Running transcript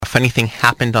funny thing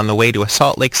happened on the way to a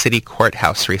Salt Lake City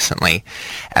courthouse recently.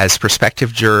 As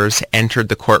prospective jurors entered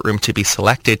the courtroom to be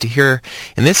selected to hear,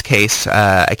 in this case,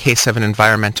 a case of an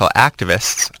environmental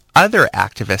activist, other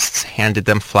activists handed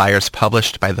them flyers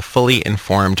published by the Fully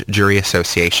Informed Jury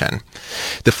Association.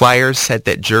 The flyers said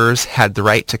that jurors had the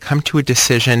right to come to a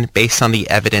decision based on the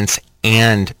evidence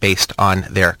and based on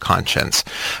their conscience.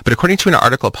 But according to an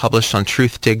article published on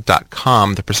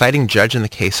truthdig.com, the presiding judge in the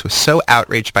case was so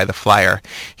outraged by the flyer,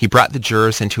 he brought the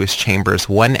jurors into his chambers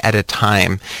one at a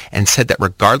time and said that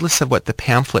regardless of what the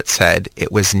pamphlet said,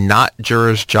 it was not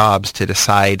jurors' jobs to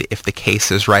decide if the case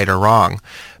is right or wrong,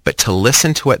 but to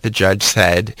listen to what the judge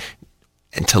said,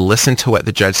 and to listen to what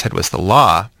the judge said was the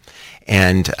law,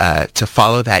 and to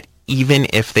follow that even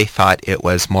if they thought it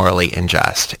was morally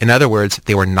unjust. In other words,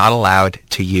 they were not allowed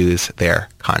to use their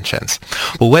conscience.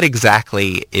 Well, what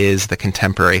exactly is the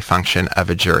contemporary function of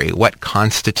a jury? What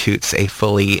constitutes a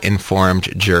fully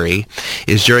informed jury?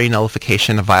 Is jury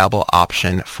nullification a viable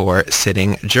option for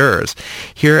sitting jurors?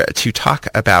 Here to talk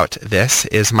about this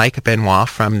is Mike Benoit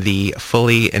from the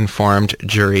Fully Informed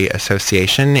Jury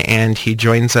Association, and he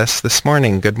joins us this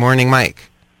morning. Good morning, Mike.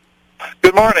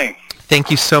 Good morning. Thank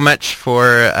you so much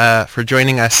for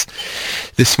joining us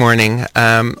this morning.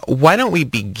 Why don't we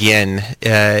begin?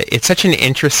 It's such an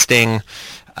interesting,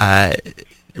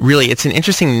 it's an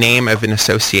interesting name of an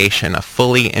association, a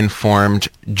fully informed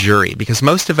jury, because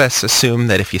most of us assume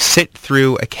that if you sit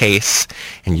through a case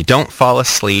and you don't fall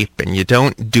asleep and you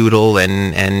don't doodle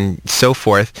and so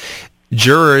forth,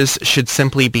 jurors should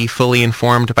simply be fully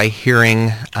informed by hearing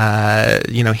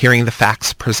the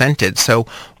facts presented. So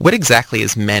what exactly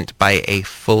is meant by a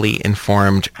fully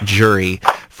informed jury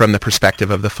from the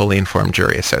perspective of the Fully Informed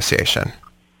Jury Association?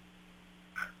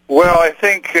 Well, I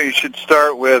think you should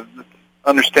start with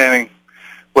understanding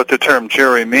what the term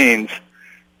jury means.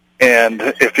 And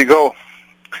if you go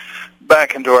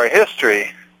back into our history,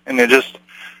 and you just,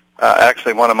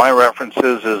 actually one of my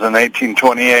references is in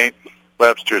 1828,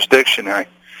 Webster's Dictionary,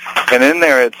 and in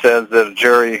there it says that a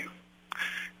jury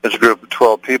is a group of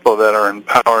 12 people that are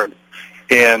empowered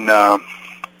in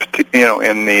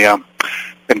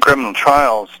criminal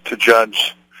trials to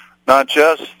judge not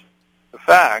just the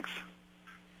facts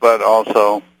but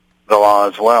also the law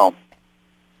as well.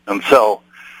 And so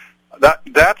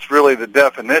that's really the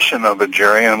definition of a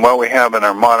jury. And what we have in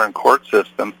our modern court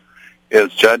system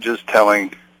is judges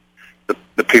telling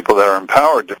the people that are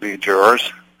empowered to be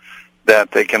jurors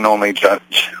that they can only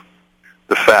judge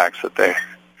the facts, that they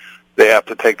have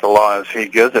to take the law as he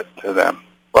gives it to them.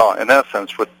 Well, in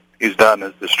essence, what he's done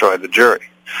is destroy the jury.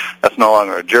 That's no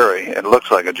longer a jury. It looks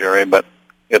like a jury, but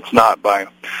it's not by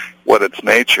what its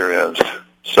nature is.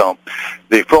 So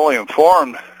the fully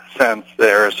informed sense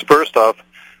there is, first off,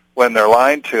 when they're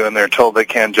lied to and they're told they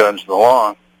can't judge the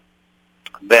law,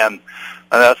 then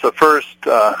and that's the first,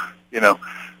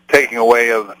 taking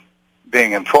away of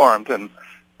being informed. And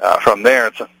from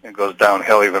there, it goes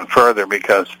downhill even further,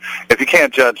 because if you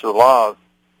can't judge the law,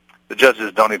 the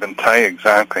judges don't even tell you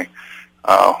exactly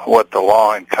what the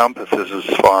law encompasses as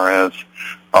far as,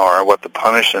 or what the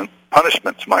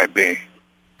punishments might be.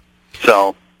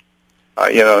 So,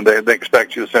 they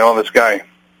expect you to say, oh, this guy,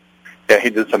 he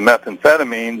did some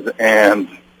methamphetamines, and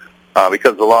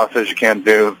because the law says you can't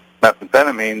do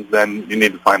methamphetamines, then you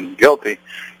need to find him guilty.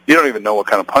 You don't even know what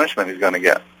kind of punishment he's going to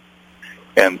get.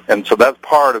 And so that's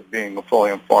part of being a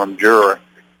fully informed juror,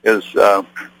 is to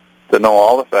know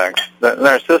all the facts. In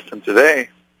our system today,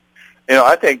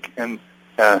 I think, and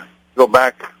go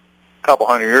back a couple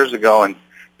hundred years ago, and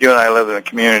you and I lived in a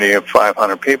community of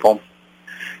 500 people,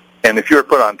 and if you were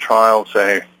put on trial,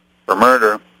 say, for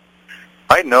murder,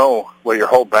 I know what your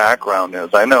whole background is.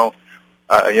 I know,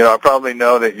 I probably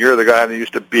know that you're the guy that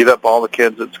used to beat up all the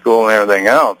kids at school and everything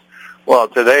else. Well,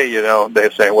 today, they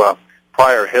say, well,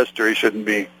 prior history shouldn't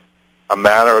be a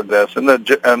matter of this,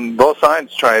 and both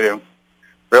sides try to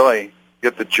really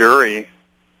get the jury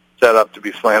set up to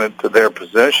be slanted to their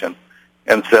position,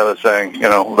 instead of saying,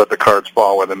 let the cards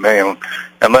fall where they may,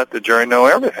 and let the jury know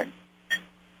everything.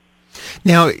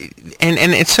 Now,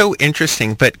 and it's so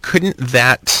interesting, but couldn't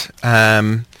that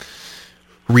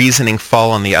reasoning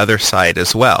fall on the other side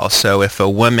as well? So if a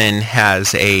woman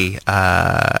has a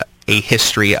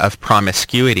history of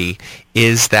promiscuity,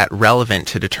 is that relevant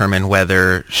to determine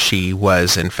whether she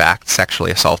was in fact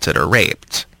sexually assaulted or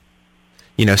raped?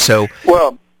 So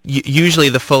well, usually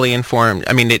the fully informed,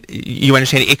 you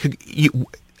understand,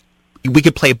 we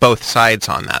could play both sides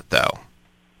on that, though.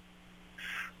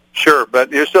 Sure, but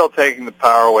you're still taking the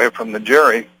power away from the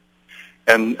jury,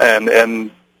 and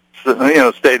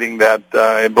stating that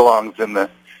it belongs in the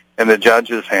in the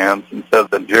judge's hands instead of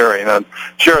the jury. Now,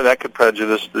 sure, that could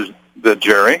prejudice the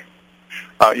jury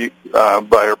by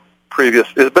a previous,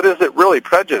 but is it really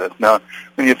prejudice? Now,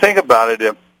 when you think about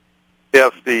it,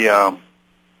 if the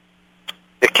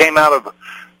it came out of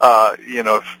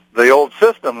the old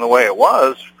system the way it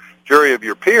was, jury of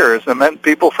your peers, it meant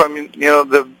people from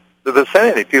the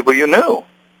vicinity, people you knew.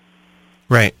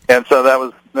 Right. And so that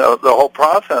was the whole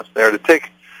process there, to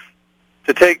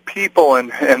take people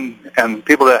and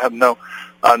people that have know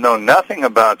nothing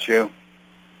about you,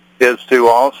 is to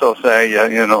also say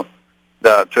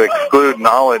to exclude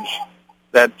knowledge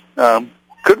that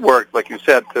could work, like you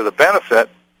said, to the benefit,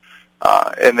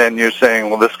 and then you're saying,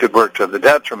 well, this could work to the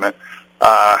detriment.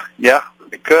 Yeah,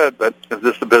 it could, but is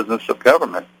this the business of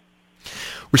government?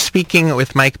 We're speaking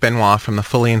with Mike Benoit from the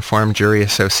Fully Informed Jury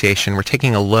Association. We're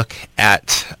taking a look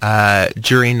at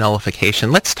jury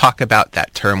nullification. Let's talk about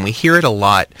that term. We hear it a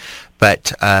lot,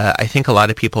 but I think a lot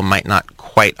of people might not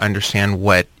quite understand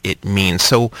what it means.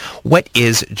 So what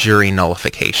is jury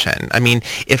nullification? I mean,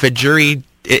 if a jury,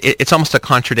 it's almost a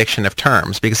contradiction of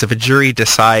terms, because if a jury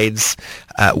decides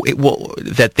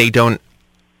that they don't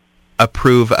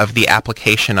approve of the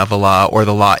application of a law or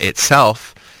the law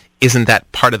itself, isn't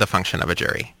that part of the function of a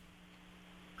jury?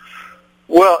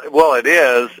 Well, it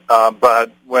is.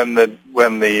 But when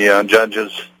the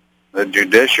judges, the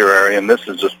judiciary, and this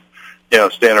is just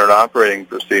standard operating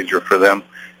procedure for them,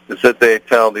 is that they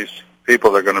tell these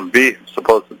people they're going to be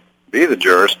supposed to be the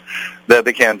jurors that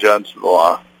they can't judge the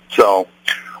law. So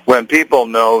when people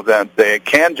know that they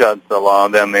can judge the law,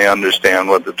 then they understand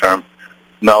what the term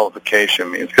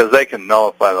nullification means, because they can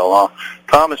nullify the law.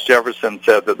 Thomas Jefferson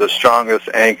said that the strongest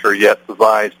anchor yet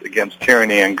devised against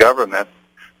tyranny and government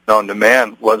known to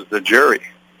man was the jury.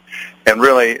 And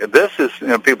really, this is,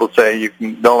 people say you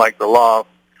don't like the law,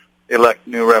 elect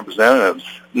new representatives.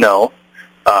 No,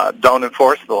 don't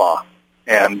enforce the law.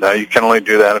 And you can only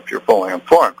do that if you're fully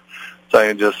informed. So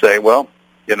you just say, well,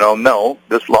 no,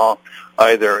 this law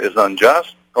either is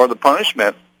unjust or the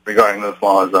punishment regarding this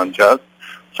law is unjust.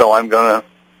 So I'm gonna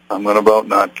vote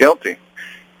not guilty,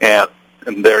 and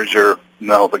there's your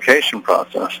nullification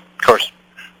process. Of course,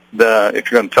 if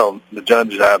you're going to tell the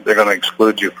judge that, they're going to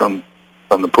exclude you from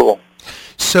the pool.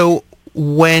 So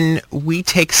when we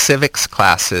take civics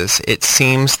classes, it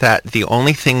seems that the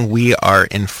only thing we are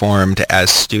informed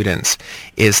as students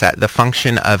is that the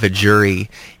function of a jury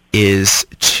is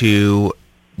to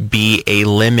be a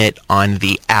limit on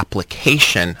the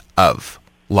application of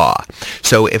law.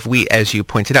 So if we, as you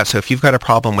pointed out, so if you've got a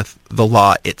problem with the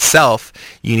law itself,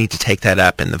 you need to take that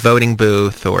up in the voting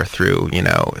booth or through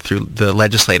the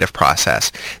legislative process.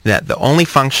 That the only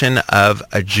function of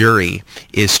a jury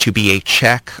is to be a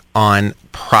check on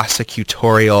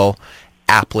prosecutorial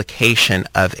application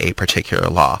of a particular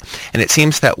law. And it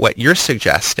seems that what you're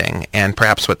suggesting, and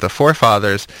perhaps what the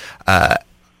forefathers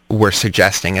were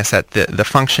suggesting, is that the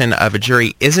function of a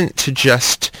jury isn't to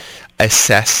just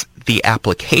assess the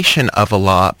application of a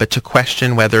law, but to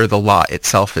question whether the law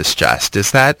itself is just. Is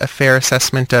that a fair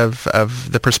assessment of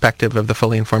the perspective of the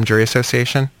Fully Informed Jury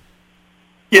Association?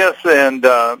 Yes, and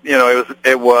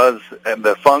it was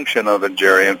the function of a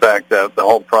jury. In fact, the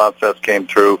whole process came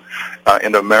through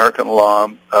into American law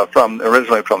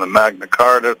originally from the Magna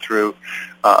Carta through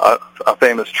a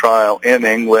famous trial in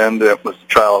England. It was the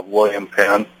trial of William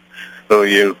Penn, who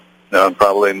you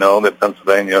probably know that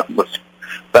Pennsylvania was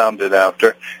founded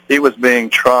after. He was being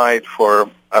tried for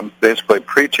basically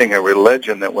preaching a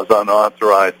religion that was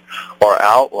unauthorized or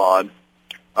outlawed,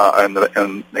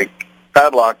 and they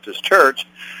padlocked his church.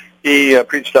 He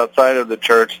preached outside of the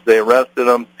church. They arrested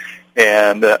him,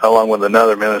 and along with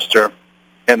another minister.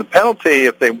 And the penalty,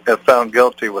 if they found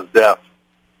guilty, was death.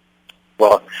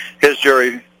 Well, his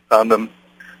jury found him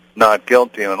not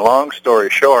guilty. And long story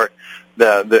short,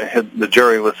 the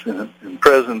jury was in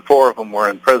prison. 4 of them were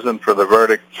in prison for the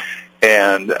verdict.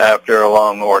 And after a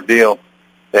long ordeal,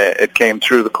 it came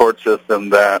through the court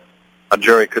system that a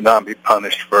jury could not be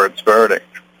punished for its verdict,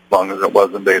 as long as it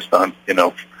wasn't based on,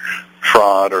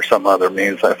 fraud or some other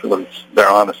means. If it was their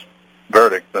honest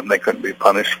verdict, then they couldn't be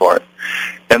punished for it.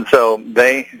 And so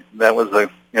that was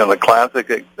the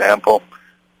classic example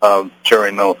of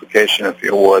jury nullification, if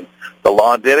you would. The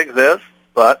law did exist,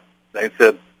 but they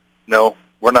said, no,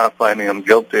 we're not finding them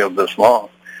guilty of this law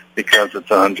because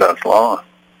it's an unjust law.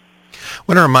 I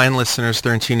want to remind listeners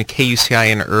they're in tune to KUCI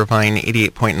in Irvine,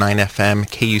 88.9 FM,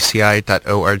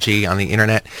 kuci.org on the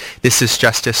internet. This is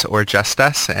Justice or Just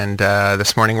Us, and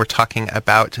this morning we're talking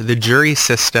about the jury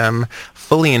system,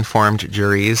 fully informed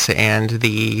juries, and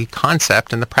the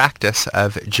concept and the practice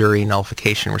of jury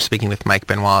nullification. We're speaking with Mike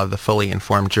Benoit of the Fully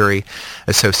Informed Jury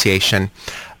Association.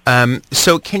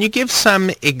 So can you give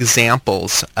some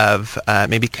examples of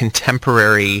maybe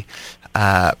contemporary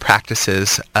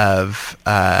practices of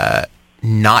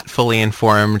not fully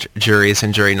informed juries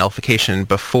and jury nullification?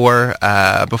 Before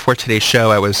today's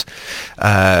show, I was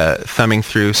thumbing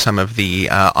through some of the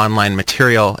online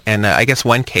material, and I guess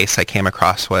one case I came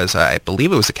across was, I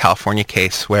believe it was a California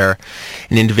case where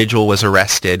an individual was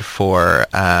arrested for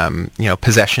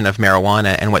possession of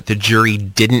marijuana, and what the jury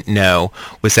didn't know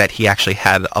was that he actually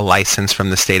had a license from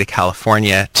the state of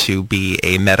California to be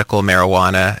a medical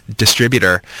marijuana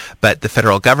distributor, but the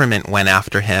federal government went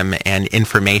after him, and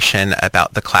information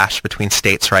about the clash between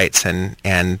states' rights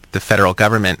and the federal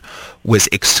government was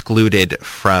excluded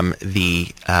from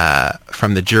the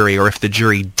jury. Or if the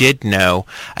jury did know,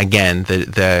 again,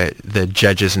 the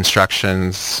judge's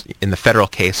instructions in the federal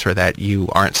case were that you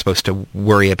aren't supposed to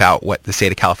worry about what the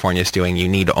state of California is doing. You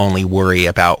need to only worry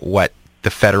about what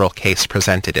the federal case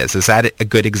presented is. Is that a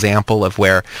good example of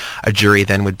where a jury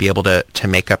then would be able to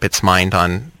make up its mind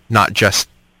on not just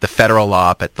the federal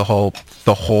law, but the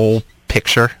whole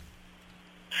picture?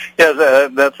 Yes,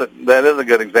 that is a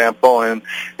good example, and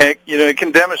it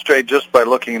can demonstrate just by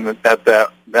looking at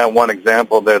that one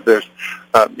example that there's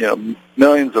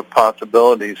millions of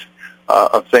possibilities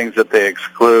of things that they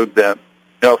exclude that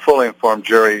a fully informed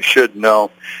jury should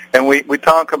know. And we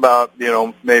talk about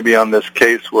maybe on this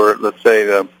case where, let's say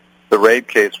the rape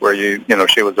case where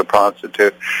she was a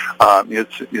prostitute,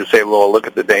 you say, well, look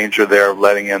at the danger there of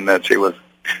letting in that she was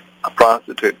a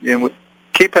prostitute.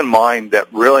 Keep in mind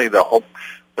that really the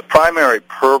primary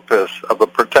purpose of a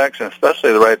protection,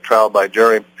 especially the right to trial by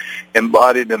jury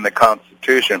embodied in the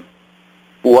Constitution,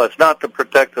 was not to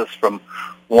protect us from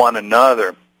one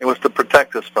another. It was to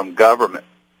protect us from government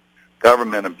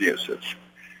abuses.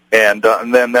 And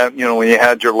then that, when you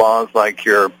had your laws like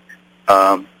your,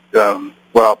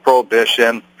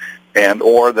 Prohibition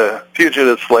or the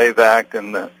Fugitive Slave Act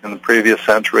in the previous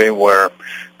century where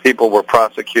people were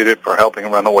prosecuted for helping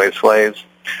runaway slaves,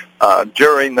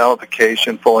 jury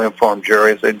nullification, fully informed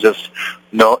juries, they just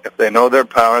know, if they know their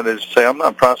power, they just say, I'm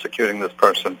not prosecuting this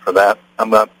person for that.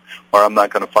 I'm not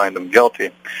going to find them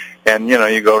guilty. And,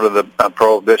 you go to the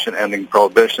prohibition, ending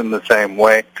prohibition the same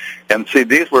way. And see,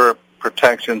 these were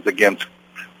protections against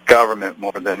government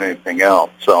more than anything else.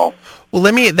 So, well,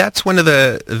 that's one of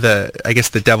the I guess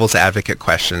the devil's advocate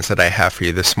questions that I have for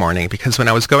you this morning, because when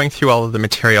I was going through all of the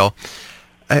material,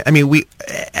 I mean, we,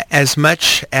 as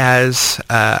much as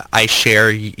I share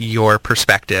your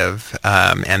perspective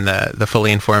and the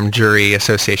Fully Informed Jury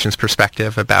Association's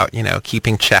perspective about,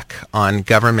 keeping check on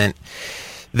government,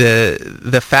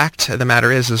 the fact of the matter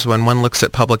is when one looks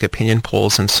at public opinion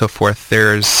polls and so forth,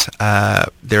 there's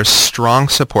strong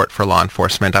support for law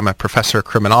enforcement. I'm a professor of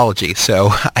criminology, so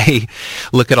I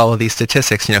look at all of these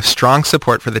statistics. Strong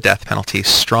support for the death penalty,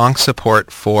 strong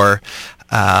support for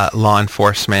law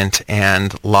enforcement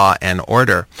and law and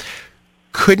order.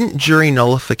 Couldn't jury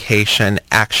nullification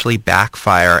actually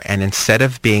backfire, and instead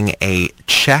of being a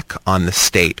check on the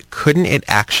state, couldn't it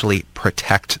actually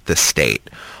protect the state,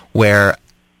 where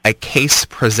a case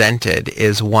presented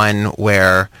is one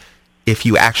where if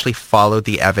you actually follow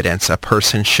the evidence, a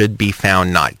person should be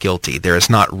found not guilty. There is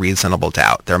not reasonable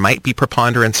doubt. There might be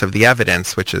preponderance of the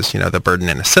evidence, which is, the burden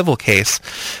in a civil case,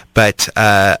 but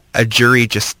a jury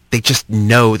they just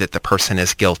know that the person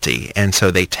is guilty, and so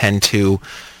they tend to,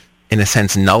 in a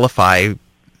sense, nullify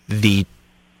the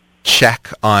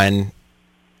check on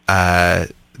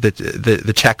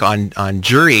the check on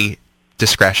jury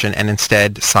discretion and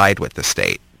instead side with the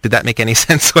state. Did that make any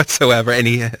sense whatsoever?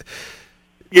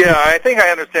 Yeah, I think I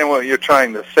understand what you're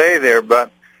trying to say there,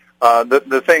 but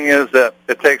the thing is that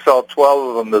it takes all 12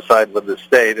 of them to side with the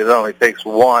state. It only takes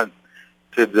one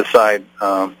to decide,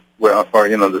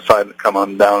 decide to come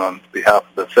on down on behalf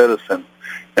of the citizen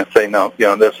and say, no,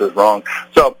 this is wrong.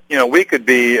 So, we could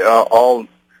be all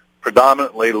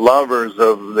predominantly lovers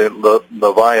of the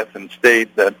Leviathan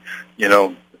state that,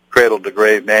 cradle to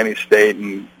grave nanny state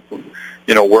and,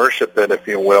 worship it, if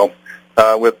you will,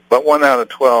 but 1 out of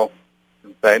 12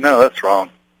 can say, no, that's wrong,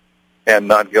 and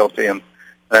not guilty, and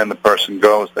then the person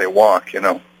goes, they walk,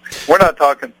 We're not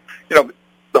talking, the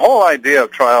whole idea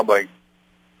of trial by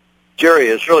jury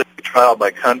is really trial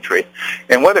by country,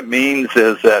 and what it means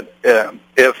is that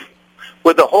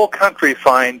would the whole country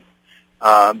find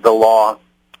the law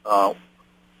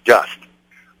just?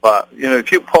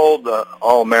 If you polled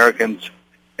all Americans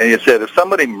and you said, if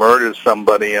somebody murders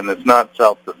somebody and it's not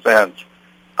self-defense,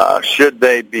 should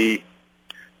they be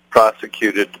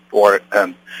prosecuted for it?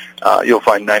 And you'll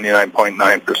find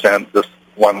 99.9% just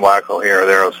one wacko here or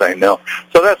there will say no.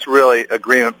 So that's really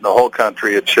agreement in the whole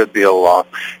country. It should be a law.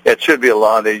 It should be a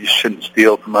law that you shouldn't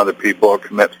steal from other people or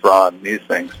commit fraud and these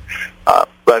things.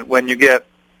 But when you get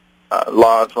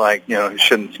laws like, you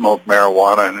shouldn't smoke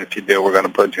marijuana, and if you do, we're going to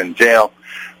put you in jail,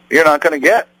 you're not going to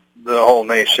get the whole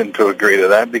nation to agree to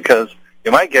that, because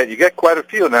you get quite a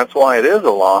few, and that's why it is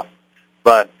a law.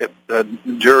 But if the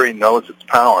jury knows its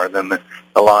power, then the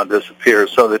law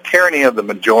disappears. So the tyranny of the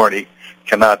majority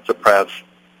cannot suppress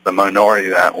the minority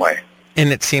that way.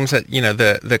 And it seems that,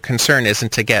 the concern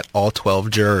isn't to get all 12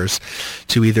 jurors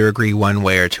to either agree one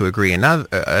way or to agree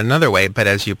another way, but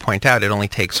as you point out, it only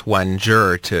takes one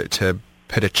juror to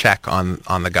put a check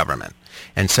on the government.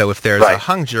 And so if there's a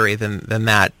hung jury, then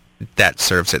that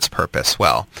serves its purpose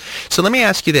well. So let me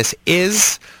ask you this.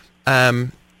 Is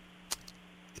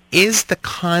the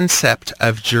concept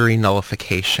of jury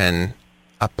nullification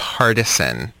a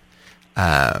partisan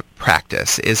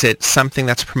practice? Is it something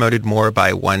that's promoted more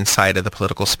by one side of the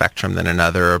political spectrum than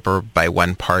another, or by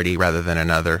one party rather than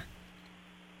another?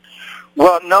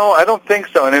 Well, no, I don't think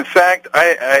so. And in fact,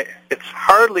 it's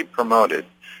hardly promoted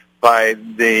by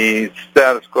the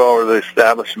status quo or the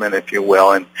establishment, if you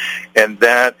will, and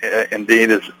that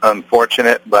indeed is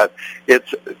unfortunate. But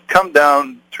it's come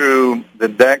down through the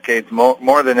decades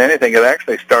more than anything. It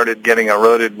actually started getting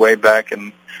eroded way back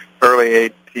in early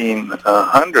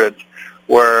 1800s,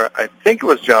 where I think it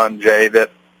was John Jay that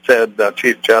said,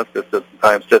 Chief Justice at the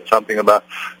time said something about,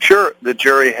 sure, the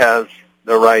jury has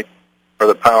the right or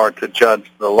the power to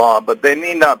judge the law, but they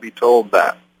need not be told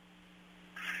that.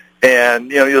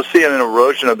 And, you'll see an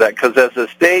erosion of that, because as the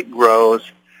state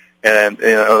grows and,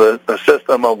 the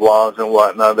system of laws and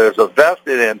whatnot, there's a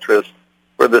vested interest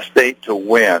for the state to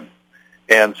win.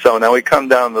 And so now we come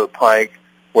down to the pike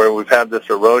where we've had this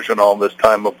erosion all this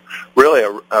time of really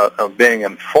of being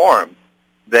informed,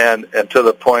 then and to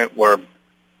the point where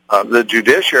the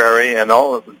judiciary and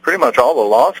pretty much all the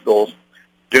law schools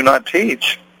do not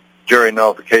teach jury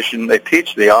nullification. They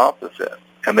teach the opposite.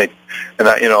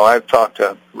 I've talked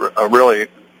to really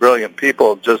brilliant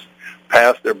people who just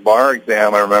passed their bar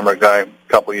exam. I remember a guy a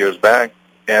couple of years back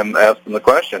and asked him the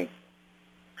question.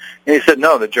 And he said,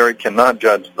 no, the jury cannot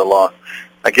judge the law.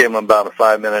 I gave him about a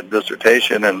 5-minute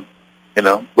dissertation, and,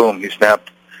 boom, he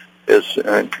snapped his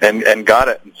and got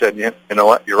it and said, you know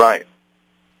what, you're right.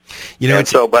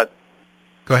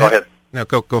 Go ahead. No,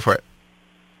 go for it.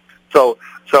 So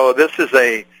this is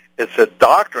it's a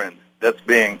doctrine that's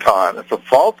being taught. It's a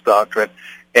false doctrine,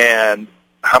 and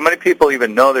how many people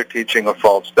even know they're teaching a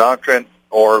false doctrine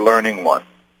or learning one?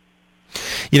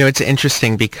 It's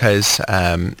interesting because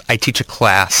I teach a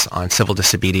class on civil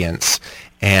disobedience,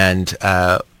 and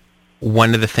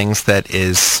one of the things that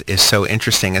is so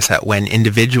interesting is that when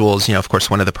individuals, of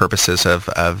course, one of the purposes of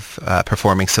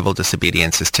performing civil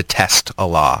disobedience is to test a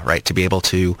law, right? To be able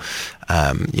to,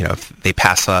 if they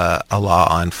pass a law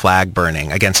on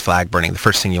against flag burning, the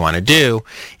first thing you want to do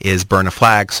is burn a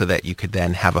flag so that you could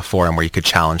then have a forum where you could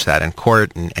challenge that in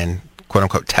court and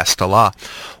quote-unquote test a law.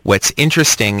 What's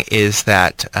interesting is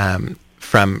that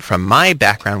from my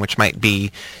background, which might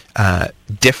be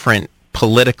different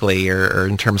politically or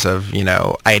in terms of,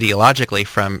 ideologically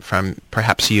from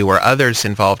perhaps you or others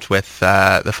involved with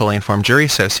the Fully Informed Jury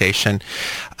Association,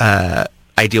 I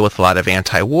deal with a lot of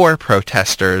anti-war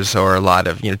protesters or a lot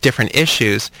of, different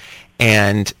issues.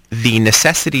 And the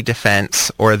necessity defense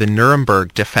or the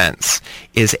Nuremberg defense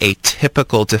is a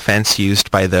typical defense used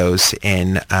by those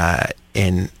in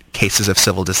cases of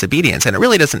civil disobedience. And it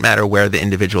really doesn't matter where the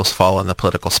individuals fall on the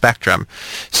political spectrum.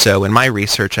 So in my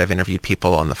research, I've interviewed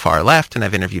people on the far left and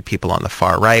I've interviewed people on the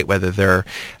far right, whether they're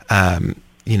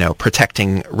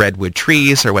protecting redwood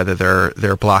trees or whether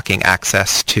they're blocking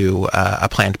access to a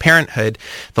Planned Parenthood.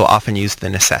 They'll often use the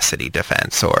necessity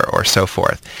defense or so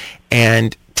forth.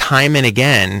 And time and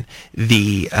again,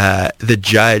 the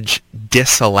judge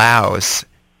disallows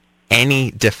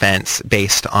any defense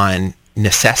based on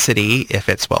necessity, if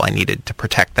it's, I needed to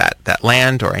protect that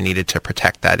land, or I needed to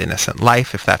protect that innocent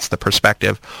life, if that's the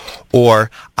perspective,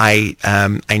 or I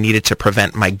needed to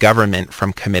prevent my government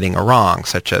from committing a wrong,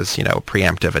 such as,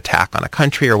 preemptive attack on a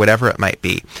country or whatever it might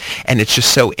be. And it's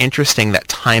just so interesting that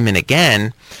time and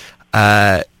again,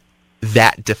 that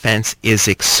defense is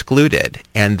excluded,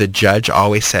 and the judge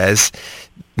always says,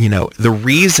 the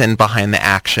reason behind the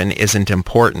action isn't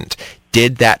important.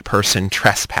 Did that person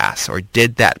trespass, or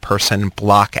did that person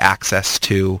block access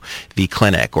to the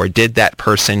clinic, or did that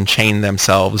person chain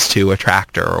themselves to a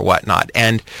tractor or whatnot?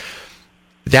 And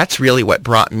that's really what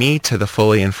brought me to the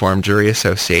Fully Informed Jury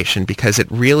Association, because it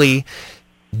really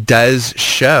does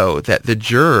show that the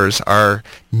jurors are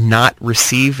not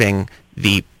receiving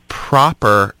the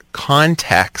proper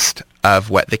context of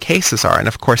what the cases are. And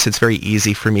of course, it's very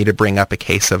easy for me to bring up a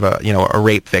case of a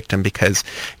rape victim because,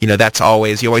 that's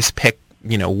always, you always pick,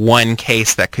 one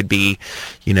case that could be,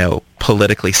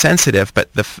 politically sensitive.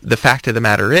 But the fact of the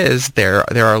matter is there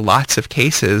are lots of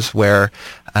cases where,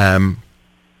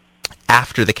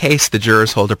 after the case, the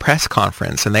jurors hold a press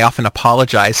conference and they often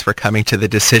apologize for coming to the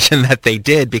decision that they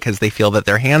did because they feel that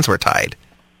their hands were tied.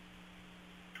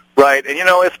 Right. And,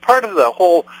 it's part of the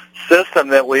whole system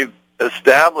that we've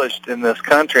established in this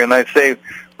country. And I say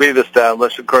we've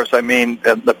established, of course, I mean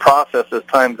the process as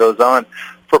time goes on,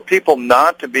 for people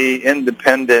not to be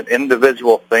independent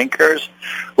individual thinkers.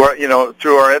 Where,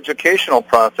 through our educational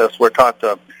process, we're taught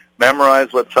to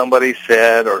memorize what somebody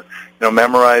said or,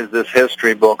 memorize this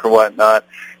history book or whatnot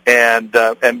and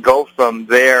go from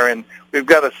there. And we've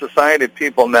got a society of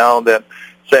people now that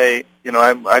say,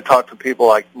 I talk to people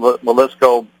like, well, let's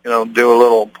go, do a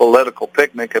little political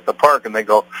picnic at the park. And they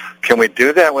go, can we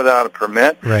do that without a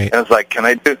permit? Right. And it's like, can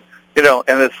I do,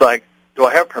 and it's like, do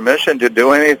I have permission to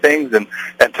do anything?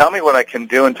 And tell me what I can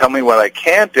do and tell me what I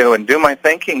can't do and do my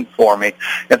thinking for me.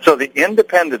 And so the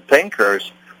independent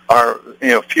thinkers are,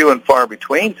 few and far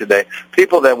between today.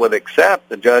 People that would accept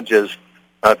the judge's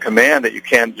command that you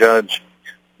can't judge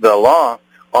the law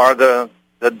are the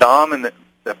dominant,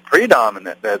 the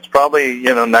predominant. That's probably,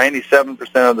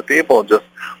 97% of the people just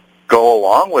go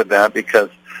along with that because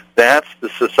that's the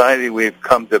society we've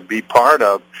come to be part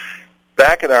of.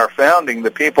 Back at our founding,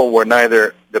 the people were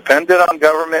neither dependent on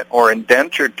government or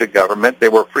indentured to government. They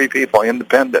were free people,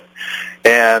 independent.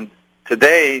 And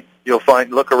today, you'll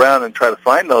look around and try to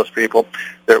find those people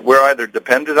that we're either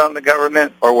dependent on the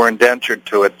government or we're indentured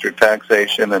to it through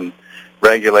taxation and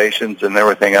regulations and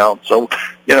everything else. So,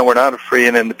 we're not a free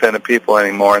and independent people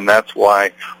anymore, and that's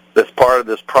why this part of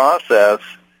this process,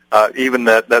 even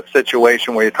that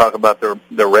situation where you talk about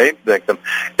the rape victim,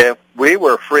 if we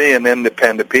were free and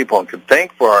independent people and could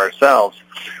think for ourselves,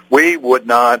 we would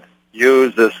not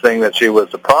use this thing that she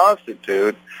was a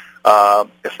prostitute,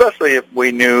 especially if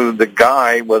we knew the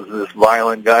guy was this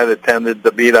violent guy that tended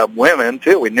to beat up women,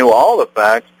 too. We knew all the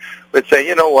facts. We'd say,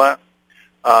 you know what?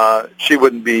 She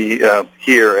wouldn't be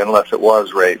here unless it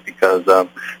was rape because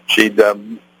she'd,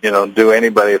 do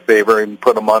anybody a favor and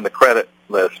put them on the credit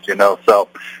list, So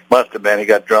must have been he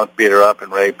got drunk, beat her up,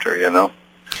 and raped her,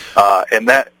 And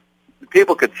that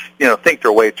people could, think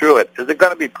their way through it. Is it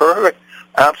going to be perfect?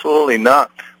 Absolutely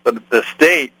not. But the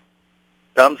state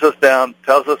dumbs us down,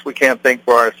 tells us we can't think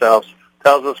for ourselves,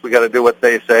 tells us we got to do what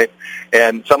they say,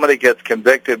 and somebody gets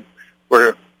convicted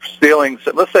for stealing.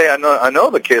 Let's say I know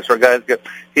the case where a guy's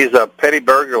he's a petty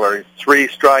burglar, he's 3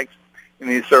 strikes, and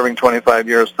he's serving 25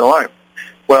 years to life.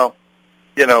 Well,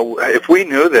 if we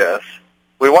knew this,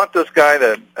 we want this guy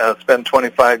to spend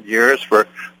 25 years for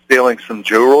stealing some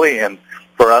jewelry and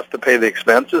for us to pay the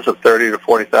expenses of $30,000 to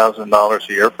 $40,000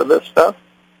 a year for this stuff.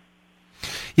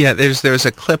 Yeah, there's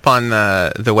a clip on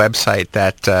the website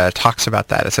that talks about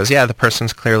that. It says, the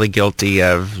person's clearly guilty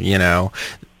of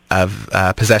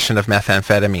possession of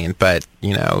methamphetamine, but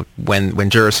when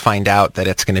jurors find out that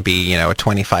it's going to be a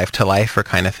 25 to life or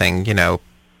kind of thing,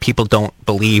 people don't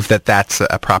believe that that's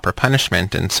a proper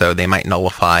punishment, and so they might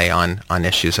nullify on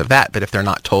issues of that. But if they're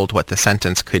not told what the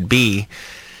sentence could be,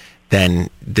 then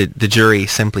the jury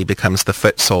simply becomes the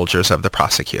foot soldiers of the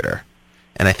prosecutor.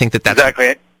 And I think that's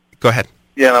exactly. Go ahead.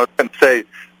 Yeah, I was going to say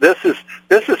this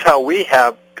is how we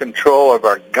have control of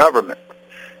our government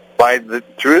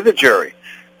through the jury.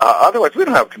 Otherwise, we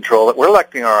don't have control. We're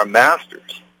electing our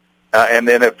masters. And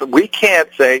then if we can't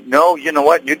say, no, you know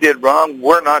what, you did wrong,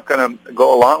 we're not going to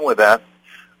go along with that,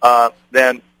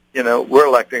 then, we're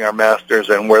electing our masters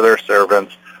and we're their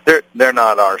servants. They're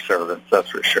not our servants, that's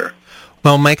for sure.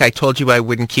 Well, Mike, I told you I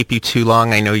wouldn't keep you too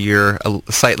long. I know you're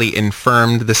slightly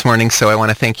infirmed this morning, so I want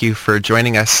to thank you for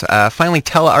joining us. Finally,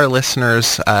 tell our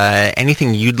listeners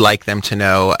anything you'd like them to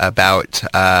know about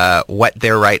what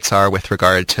their rights are with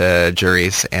regard to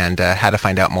juries and how to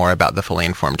find out more about the Fully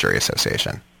Informed Jury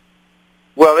Association.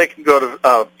 Well, they can go to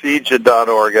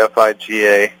FIJA.org,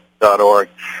 FIGA.org.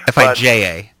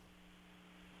 FIJA.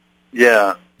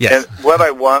 Yeah. Yes. And what I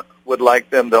would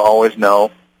like them to always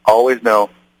know,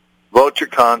 vote your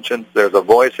conscience. There's a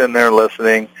voice in there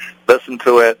listening. Listen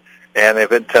to it. And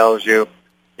if it tells you,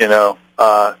 no,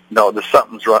 there's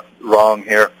something's wrong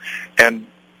here. And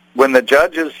when the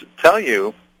judges tell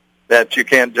you that you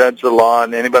can't judge the law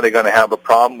and anybody going to have a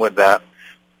problem with that,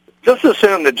 just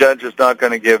assume the judge is not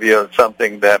going to give you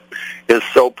something that is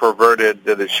so perverted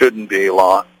that it shouldn't be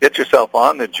law. Get yourself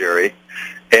on the jury.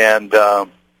 And,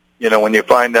 when you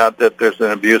find out that there's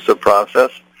an abusive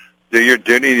process, do your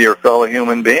duty to your fellow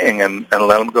human being and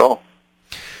let them go.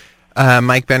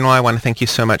 Mike Benoit, I want to thank you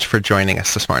so much for joining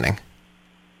us this morning.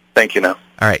 Thank you now.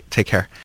 All right, take care.